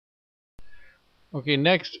Okay,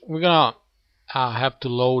 next we're gonna have to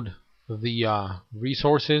load the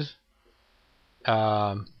resources.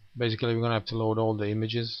 Basically, we're gonna have to load all the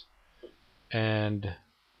images, and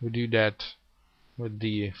we do that with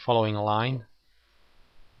the following line: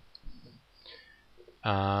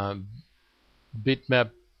 uh, bitmap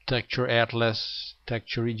texture atlas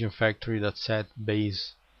texture region factory that set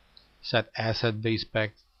asset base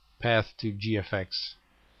path to gfx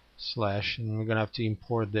slash, and we're gonna have to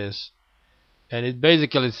import this. And it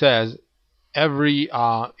basically says every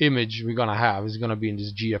image we're gonna have is gonna be in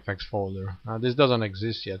this gfx folder. This doesn't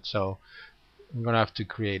exist yet, so I'm gonna have to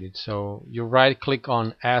create it. So you right click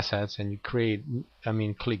on assets and you click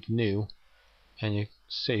new, and you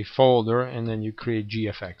say folder, and then you create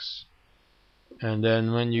gfx. And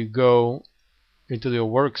then when you go into the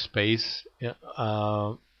workspace in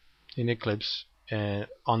Eclipse, and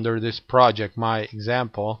under this project, my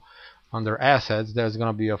example, under assets, there's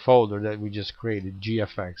going to be a folder that we just created,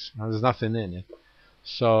 gfx. Now, there's nothing in it,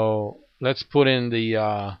 so let's put in the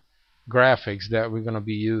graphics that we're going to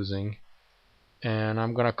be using, and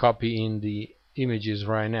I'm going to copy in the images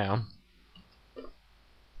right now.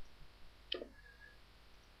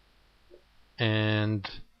 And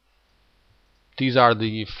these are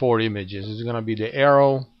the 4 images. It's going to be the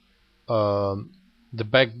arrow, the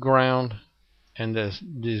background, and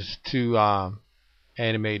these 2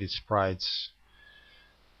 animated sprites,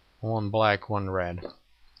 one black, one red.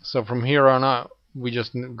 So from here on out, we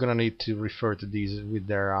just gonna need to refer to these with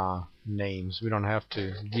their names. We don't have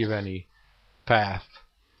to give any path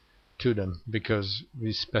to them because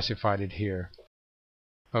we specified it here.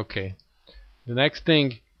 Okay, the next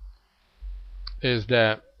thing is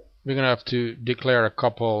that we're gonna have to declare a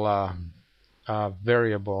couple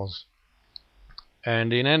variables.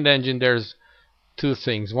 And in AndEngine there's 2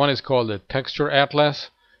 things. One is called the texture atlas,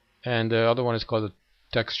 and the other one is called the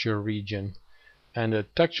texture region. And the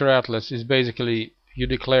texture atlas is basically you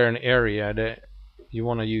declare an area that you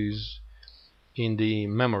want to use in the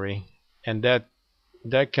memory, and that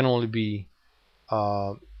can only be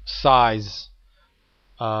size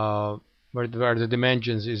where the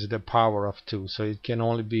dimensions is the power of 2, so it can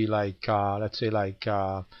only be like let's say like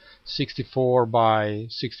 64 by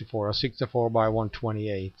 64 or 64 by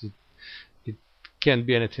 128. It can't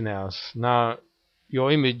be anything else. Now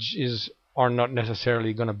your images are not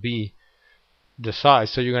necessarily going to be the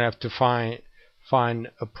size, so you're gonna have to find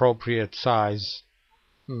appropriate size,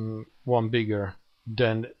 one bigger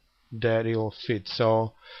than that it will fit.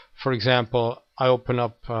 So for example, I open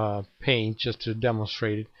up Paint just to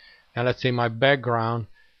demonstrate it, and let's say my background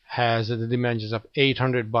has the dimensions of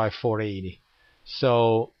 800 by 480.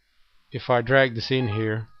 So if I drag this in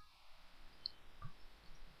here,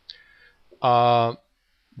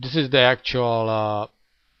 this is the actual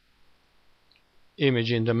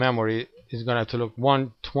image in the memory. Is going to have to look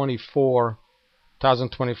 1024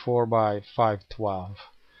 by 512.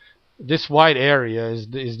 This white area is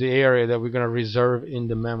the area that we're going to reserve in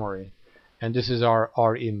the memory, and this is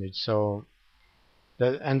our image. So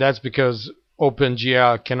that's because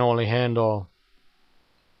OpenGL can only handle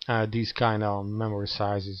these kind of memory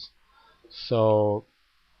sizes. So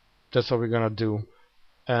that's what we're going to do.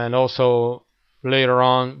 And also later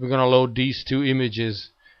on we're going to load these 2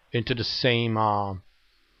 images into the same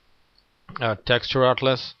texture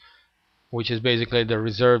atlas, which is basically the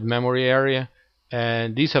reserved memory area,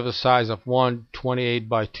 and these have a size of 128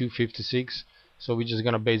 by 256. So we're just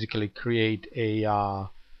gonna basically create a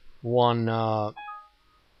one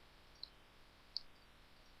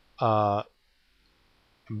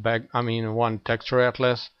texture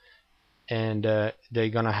atlas, and it's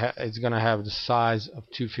gonna have the size of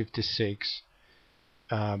 256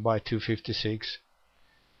 by 256,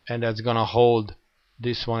 and that's gonna hold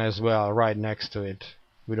this one as well right next to it.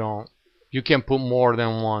 You can put more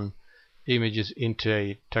than 1 images into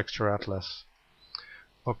a texture atlas.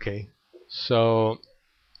 Okay, so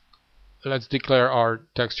let's declare our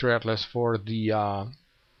texture atlas for the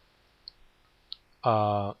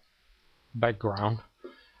background,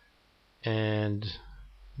 and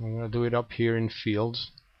I'm gonna do it up here in fields,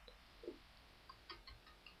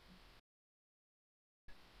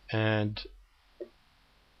 and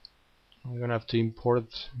I'm gonna have to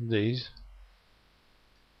import these,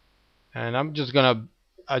 and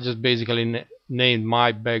I just basically named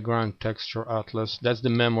my background texture atlas. That's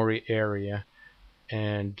the memory area,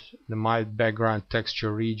 and my background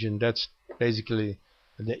texture region, that's basically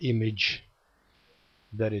the image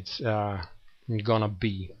that it's gonna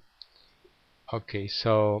be. Okay,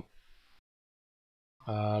 so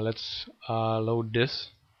let's load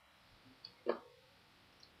this.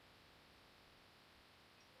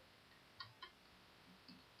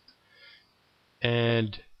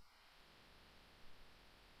 and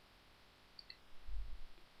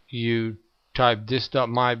you type this dot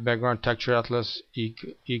my background texture atlas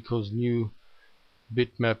equals new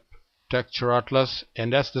bitmap texture atlas,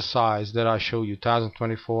 and that's the size that I show you,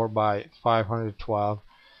 1024 by 512.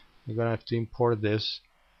 You're gonna have to import this,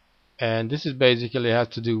 and this is basically has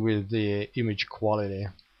to do with the image quality.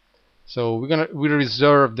 So we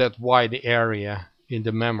reserve that wide area in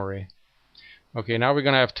the memory. Okay, now we're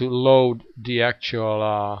gonna have to load the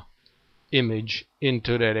actual image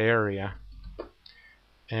into that area,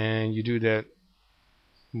 and you do that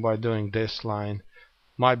by doing this line,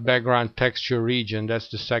 my background texture region. That's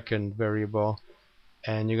the second variable,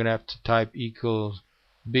 and you're gonna have to type equals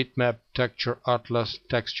bitmap texture atlas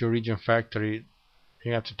texture region factory.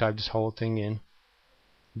 You have to type this whole thing in,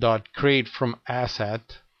 dot create from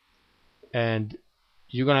asset, and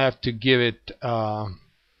you're gonna have to give it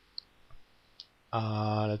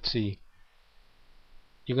let's see,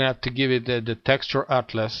 you're gonna have to give it the texture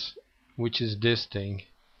atlas, which is this thing.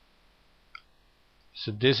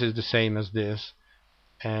 So this is the same as this,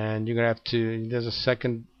 and you're gonna have to, there's a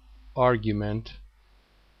second argument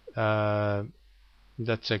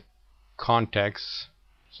that's a context,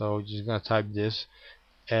 so you're just gonna type this,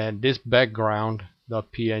 and this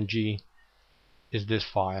background.png is this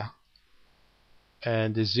file,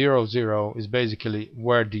 and the 00 is basically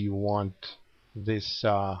where do you want this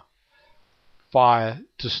file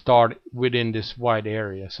to start within this wide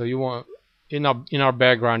area. So you want, in our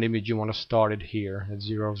background image, you want to start it here at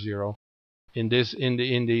 00. In the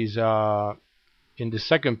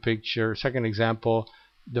second picture, second example,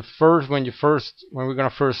 when we're gonna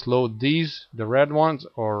first load these, the red ones,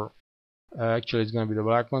 or actually it's gonna be the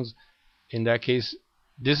black ones. In that case,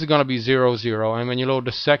 this is gonna be 00, and when you load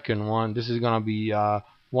the second one, this is gonna be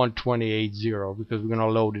 1280, because we're gonna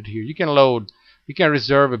load it here. You can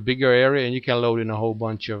reserve a bigger area, and you can load in a whole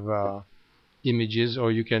bunch of images,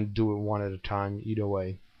 or you can do it one at a time. Either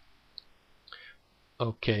way.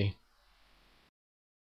 Okay.